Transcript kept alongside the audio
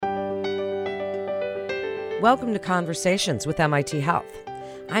Welcome to Conversations with MIT Health.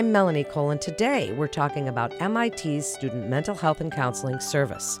 I'm Melanie Cole, and today we're talking about MIT's Student Mental Health and Counseling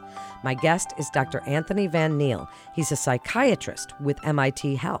Service. My guest is Dr. Anthony Van Niel. He's a psychiatrist with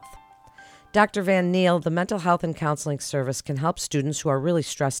MIT Health. Dr. Van Niel, the Mental Health and Counseling Service can help students who are really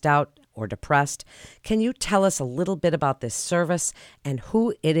stressed out or depressed. Can you tell us a little bit about this service and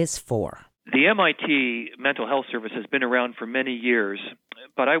who it is for? The MIT Mental Health Service has been around for many years,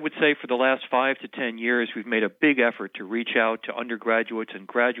 but I would say for the last 5 to 10 years, we've made a big effort to reach out to undergraduates and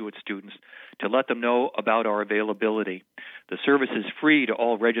graduate students to let them know about our availability. The service is free to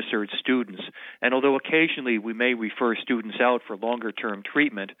all registered students, and although occasionally we may refer students out for longer-term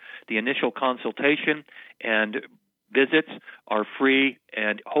treatment, the initial consultation and visits are free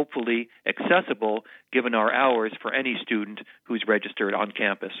and hopefully accessible given our hours for any student who's registered on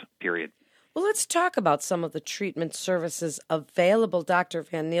campus, period. Well, let's talk about some of the treatment services available, Dr.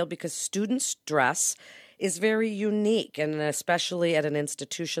 Van Niel, because student stress is very unique, and especially at an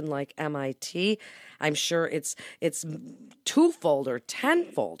institution like MIT, I'm sure it's twofold or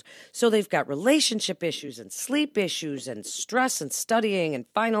tenfold. So they've got relationship issues and sleep issues and stress and studying and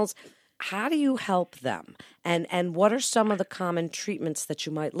finals. How do you help them? And what are some of the common treatments that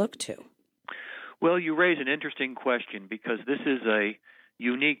you might look to? Well, you raise an interesting question because this is a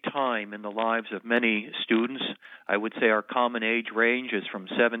unique time in the lives of many students. I would say our common age range is from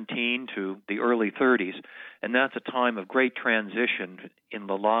 17 to the early 30s, and that's a time of great transition in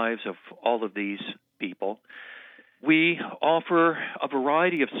the lives of all of these people. We offer a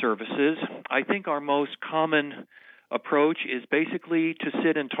variety of services. I think our most common approach is basically to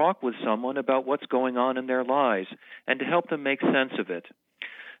sit and talk with someone about what's going on in their lives and to help them make sense of it.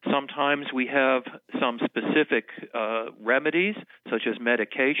 Sometimes we have some specific remedies, such as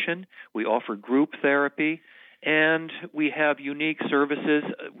medication. We offer group therapy, and we have unique services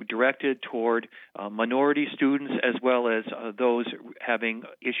directed toward minority students as well as those having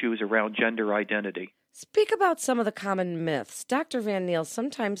issues around gender identity. Speak about some of the common myths. Dr. Van Niel,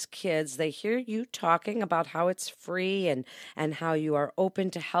 sometimes kids, they hear you talking about how it's free and how you are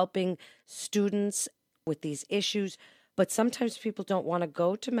open to helping students with these issues. But sometimes people don't want to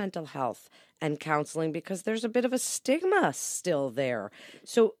go to mental health and counseling because there's a bit of a stigma still there.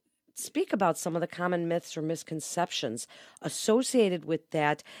 So speak about some of the common myths or misconceptions associated with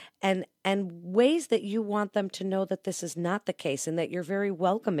that and ways that you want them to know that this is not the case and that you're very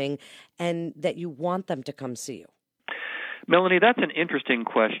welcoming and that you want them to come see you. Melanie, that's an interesting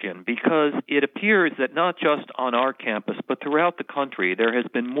question because it appears that not just on our campus, but throughout the country, there has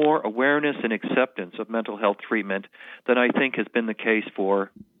been more awareness and acceptance of mental health treatment than I think has been the case for,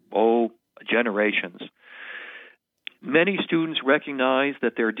 generations. Many students recognize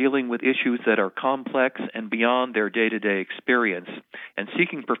that they're dealing with issues that are complex and beyond their day-to-day experience, and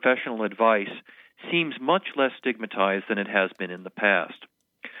seeking professional advice seems much less stigmatized than it has been in the past.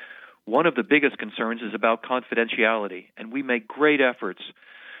 One of the biggest concerns is about confidentiality, and we make great efforts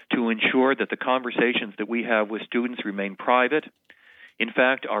to ensure that the conversations that we have with students remain private. In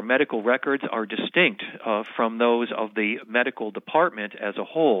fact, our medical records are distinct from those of the medical department as a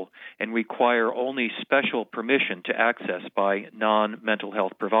whole and require only special permission to access by non-mental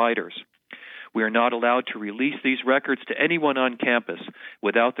health providers. We are not allowed to release these records to anyone on campus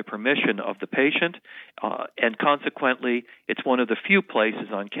without the permission of the patient, and consequently, it's one of the few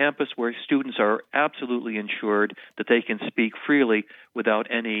places on campus where students are absolutely ensured that they can speak freely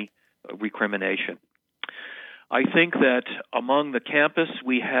without any recrimination. I think that among the campus,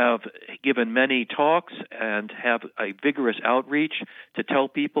 we have given many talks and have a vigorous outreach to tell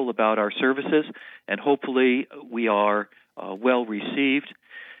people about our services, and hopefully we are well received.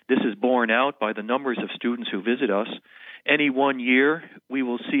 This is borne out by the numbers of students who visit us. Any one year, we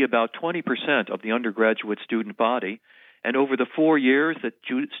will see about 20% of the undergraduate student body, and over the 4 years that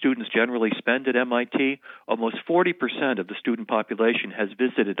students generally spend at MIT, almost 40% of the student population has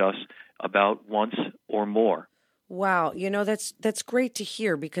visited us about once or more. Wow, that's great to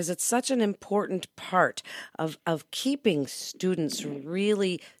hear because it's such an important part of keeping students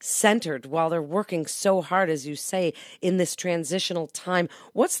really centered while they're working so hard, as you say, in this transitional time.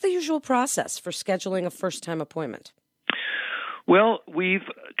 What's the usual process for scheduling a first-time appointment? Well, we've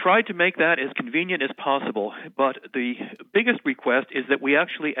tried to make that as convenient as possible, but the biggest request is that we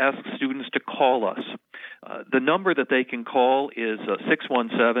actually ask students to call us. The number that they can call is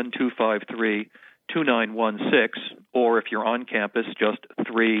 617-253-2916, or if you're on campus, just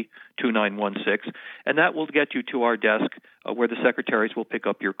 32916, and that will get you to our desk where the secretaries will pick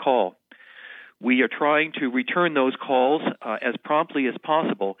up your call. We are trying to return those calls as promptly as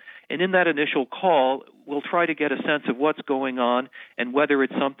possible. And in that initial call, we'll try to get a sense of what's going on and whether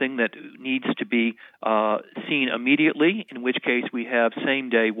it's something that needs to be seen immediately, in which case we have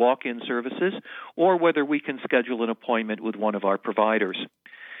same-day walk-in services, or whether we can schedule an appointment with one of our providers.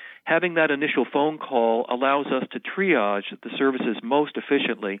 Having that initial phone call allows us to triage the services most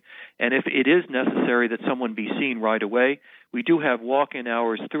efficiently, and if it is necessary that someone be seen right away, we do have walk-in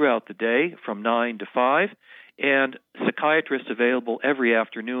hours throughout the day from 9 to 5, and psychiatrists available every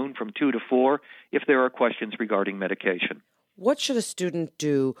afternoon from 2 to 4 if there are questions regarding medication. What should a student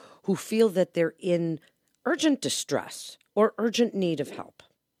do who feel that they're in urgent distress or urgent need of help?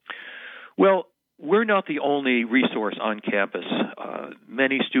 Well, we're not the only resource on campus.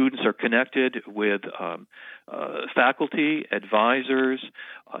 Many students are connected with faculty, advisors,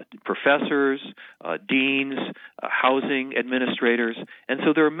 professors, deans, housing administrators, and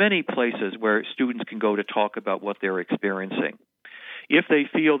so there are many places where students can go to talk about what they're experiencing. If they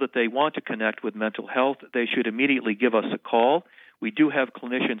feel that they want to connect with mental health, they should immediately give us a call. We do have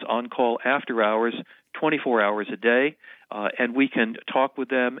clinicians on call after hours, 24 hours a day, and we can talk with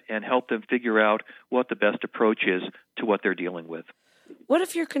them and help them figure out what the best approach is to what they're dealing with. What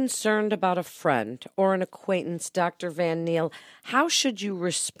if you're concerned about a friend or an acquaintance, Dr. Van Niel? How should you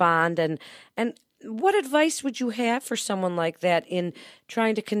respond, and what advice would you have for someone like that in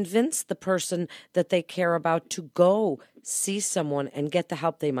trying to convince the person that they care about to go see someone and get the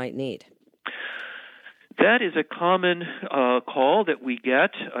help they might need? That is a common call that we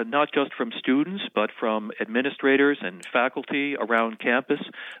get, not just from students, but from administrators and faculty around campus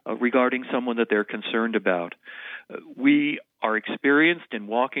regarding someone that they're concerned about. We are experienced in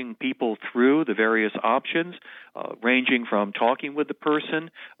walking people through the various options, ranging from talking with the person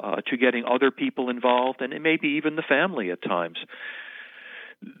to getting other people involved, and maybe even the family at times.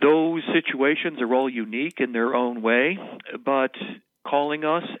 Those situations are all unique in their own way, but calling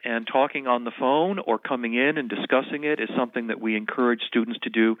us and talking on the phone or coming in and discussing it is something that we encourage students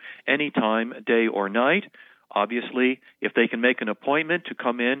to do anytime, day or night. Obviously, if they can make an appointment to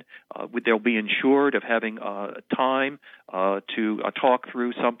come in, they'll be ensured of having time to talk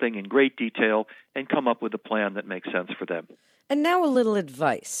through something in great detail and come up with a plan that makes sense for them. And now a little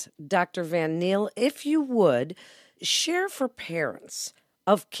advice. Dr. Van Niel, if you would, share for parents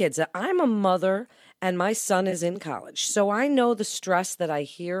of kids. I'm a mother and my son is in college, so I know the stress that I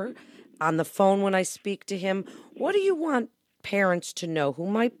hear on the phone when I speak to him. What do you want parents to know who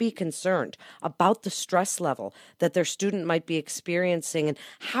might be concerned about the stress level that their student might be experiencing and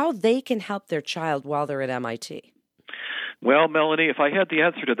how they can help their child while they're at MIT? Well, Melanie, if I had the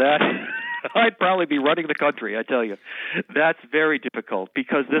answer to that, I'd probably be running the country, I tell you. That's very difficult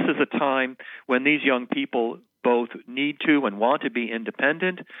because this is a time when these young people both need to and want to be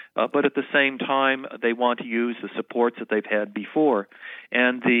independent, but at the same time, they want to use the supports that they've had before.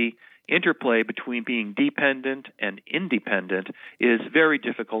 And the interplay between being dependent and independent is very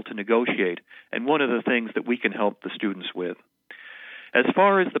difficult to negotiate, and one of the things that we can help the students with. As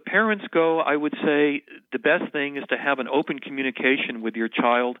far as the parents go, I would say the best thing is to have an open communication with your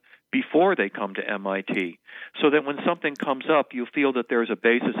child before they come to MIT, so that when something comes up, you feel that there's a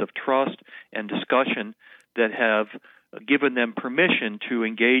basis of trust and discussion that have given them permission to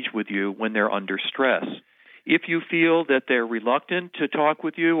engage with you when they're under stress. If you feel that they're reluctant to talk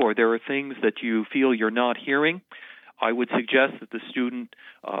with you or there are things that you feel you're not hearing, I would suggest that the student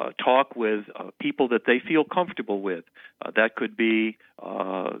talk with people that they feel comfortable with. That could be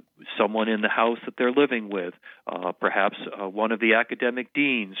someone in the house that they're living with, perhaps one of the academic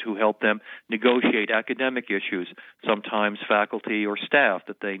deans who help them negotiate academic issues, sometimes faculty or staff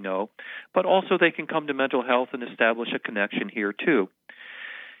that they know. But also they can come to mental health and establish a connection here too.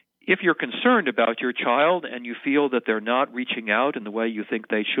 If you're concerned about your child and you feel that they're not reaching out in the way you think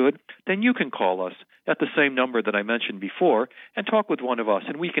they should, then you can call us at the same number that I mentioned before and talk with one of us,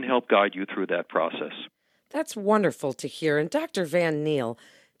 and we can help guide you through that process. That's wonderful to hear. And Dr. Van Niel,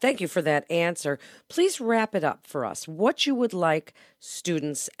 thank you for that answer. Please wrap it up for us. What you would like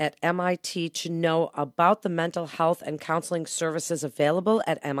students at MIT to know about the mental health and counseling services available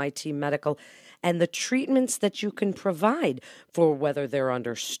at MIT Medical and the treatments that you can provide for whether they're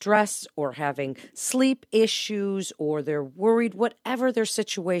under stress or having sleep issues or they're worried, whatever their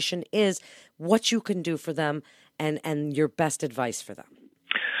situation is, what you can do for them and your best advice for them.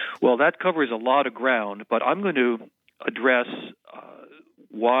 Well, that covers a lot of ground, but I'm going to address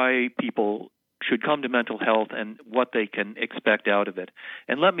why people should come to mental health and what they can expect out of it.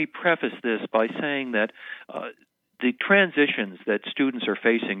 And let me preface this by saying that the transitions that students are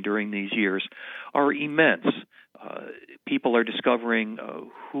facing during these years are immense. People are discovering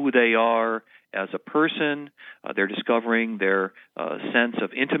who they are as a person. They're discovering their sense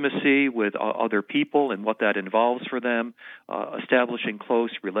of intimacy with other people and what that involves for them, establishing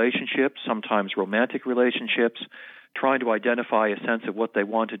close relationships, sometimes romantic relationships, trying to identify a sense of what they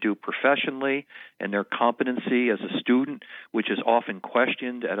want to do professionally and their competency as a student, which is often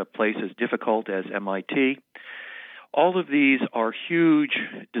questioned at a place as difficult as MIT. All of these are huge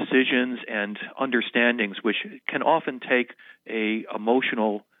decisions and understandings which can often take an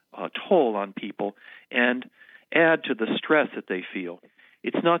emotional toll on people and add to the stress that they feel.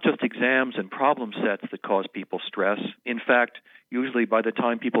 It's not just exams and problem sets that cause people stress. In fact, usually by the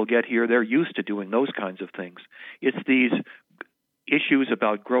time people get here, they're used to doing those kinds of things. It's these issues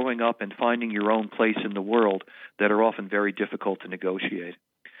about growing up and finding your own place in the world that are often very difficult to negotiate.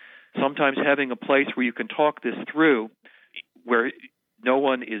 Sometimes having a place where you can talk this through, where no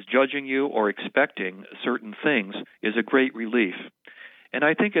one is judging you or expecting certain things, is a great relief. And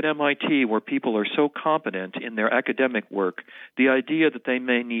I think at MIT, where people are so competent in their academic work, the idea that they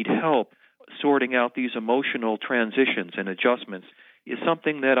may need help sorting out these emotional transitions and adjustments is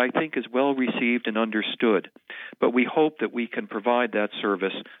something that I think is well received and understood. But we hope that we can provide that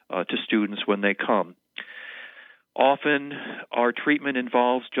service to students when they come. Often, our treatment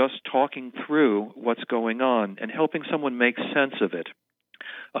involves just talking through what's going on and helping someone make sense of it.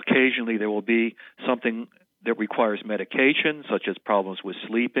 Occasionally, there will be something that requires medication, such as problems with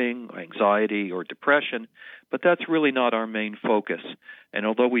sleeping, anxiety, or depression, but that's really not our main focus. And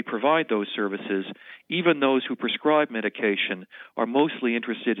although we provide those services, even those who prescribe medication are mostly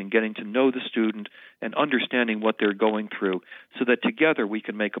interested in getting to know the student and understanding what they're going through so that together we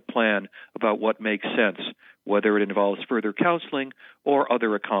can make a plan about what makes sense, whether it involves further counseling or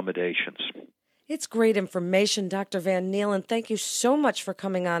other accommodations. It's great information, Dr. Van Niel, and thank you so much for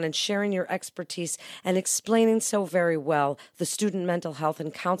coming on and sharing your expertise and explaining so very well the student mental health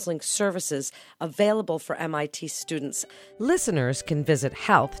and counseling services available for MIT students. Listeners can visit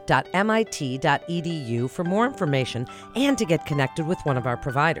health.mit.edu for more information and to get connected with one of our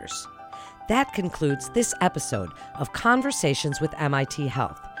providers. That concludes this episode of Conversations with MIT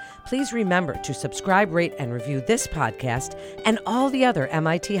Health. Please remember to subscribe, rate, and review this podcast and all the other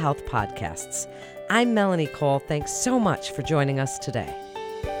MIT Health podcasts. I'm Melanie Cole. Thanks so much for joining us today.